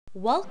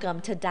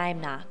Welcome to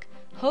DimeNock,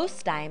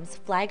 HostDime's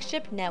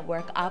flagship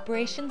network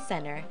operations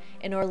center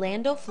in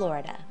Orlando,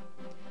 Florida.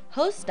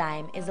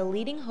 HostDime is a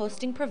leading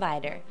hosting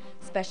provider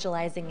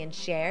specializing in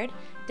shared,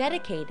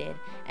 dedicated,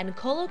 and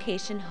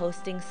co-location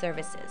hosting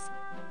services.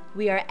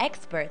 We are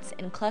experts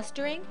in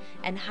clustering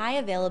and high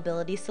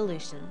availability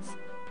solutions.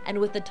 And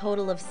with a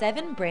total of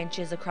 7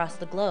 branches across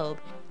the globe,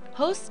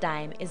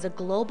 HostDime is a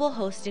global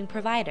hosting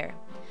provider.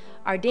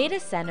 Our data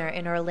center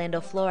in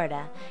Orlando,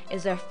 Florida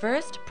is our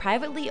first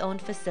privately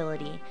owned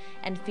facility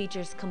and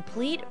features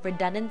complete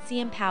redundancy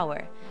and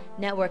power,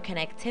 network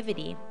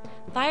connectivity,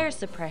 fire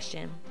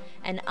suppression,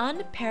 and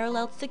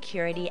unparalleled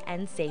security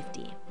and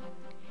safety.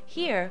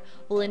 Here,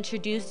 we'll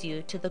introduce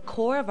you to the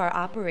core of our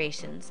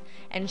operations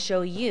and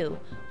show you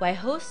why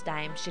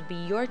HostDime should be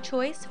your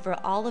choice for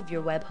all of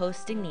your web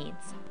hosting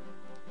needs.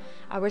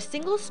 Our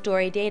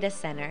single-story data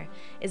center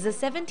is a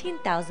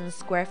 17,000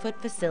 square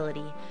foot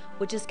facility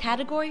which is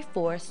Category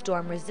 4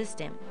 storm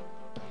resistant.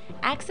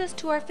 Access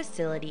to our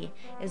facility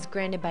is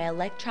granted by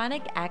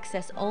electronic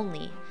access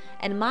only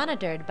and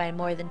monitored by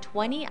more than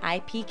 20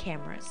 IP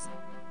cameras.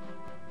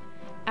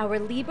 Our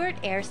Liebert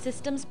air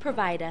systems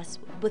provide us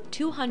with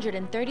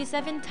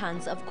 237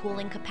 tons of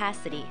cooling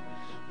capacity.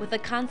 With a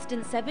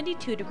constant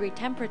 72-degree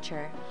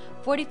temperature,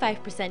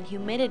 45%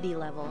 humidity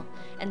level,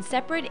 and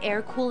separate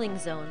air cooling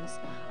zones,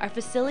 our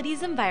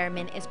facility's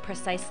environment is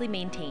precisely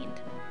maintained.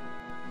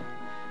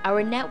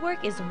 Our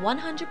network is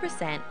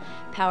 100%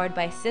 powered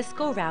by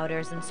Cisco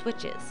routers and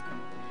switches.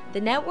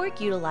 The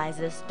network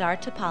utilizes star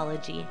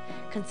topology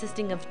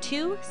consisting of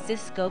 2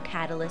 Cisco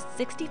Catalyst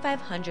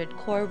 6500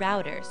 core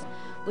routers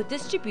with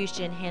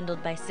distribution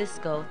handled by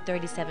Cisco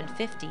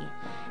 3750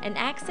 and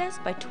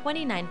accessed by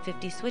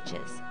 2950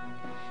 switches.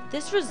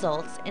 This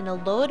results in a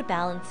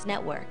load-balanced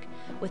network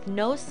with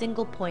no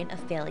single point of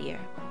failure.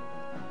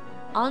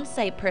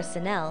 On-site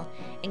personnel,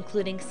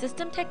 including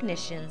system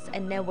technicians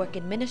and network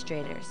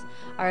administrators,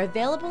 are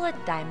available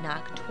at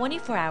DimeNock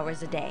 24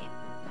 hours a day.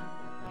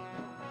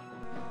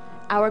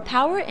 Our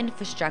power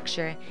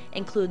infrastructure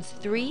includes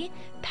 3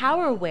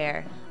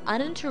 PowerWare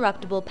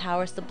uninterruptible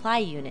power supply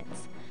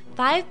units,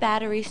 5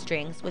 battery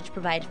strings which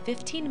provide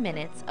 15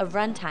 minutes of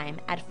runtime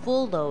at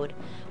full load,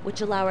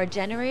 which allow our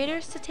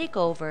generators to take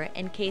over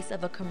in case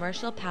of a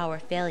commercial power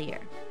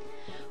failure.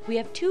 We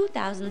have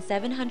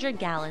 2,700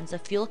 gallons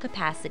of fuel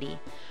capacity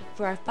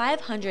for our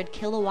 500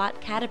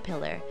 kilowatt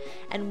Caterpillar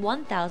and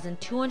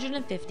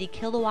 1,250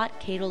 kilowatt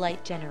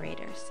Catalyte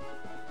generators.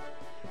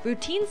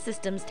 Routine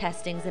systems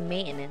testings and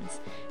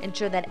maintenance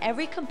ensure that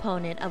every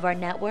component of our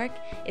network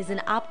is in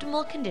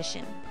optimal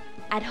condition.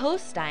 At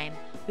HostDime,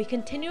 we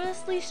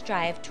continuously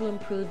strive to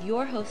improve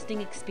your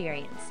hosting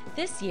experience.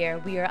 This year,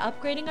 we are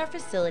upgrading our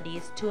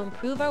facilities to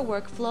improve our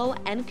workflow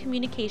and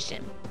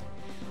communication.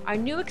 Our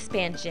new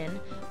expansion,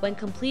 when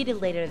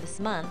completed later this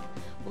month,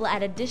 will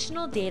add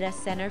additional data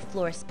center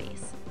floor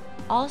space.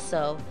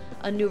 Also,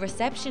 a new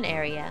reception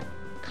area,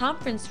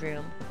 conference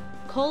room,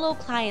 colo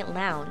client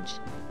lounge,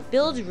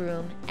 build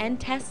room, and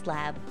test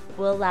lab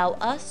will allow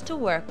us to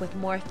work with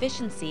more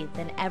efficiency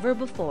than ever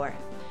before.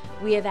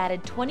 We have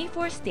added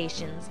 24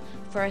 stations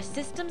for our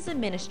systems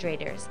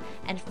administrators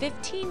and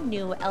 15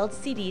 new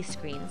LCD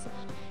screens.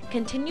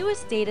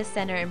 Continuous data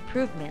center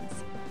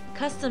improvements,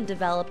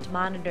 custom-developed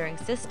monitoring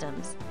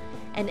systems,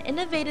 and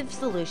innovative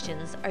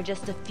solutions are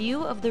just a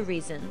few of the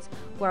reasons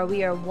why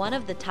we are one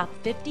of the top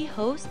 50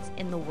 hosts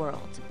in the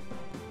world.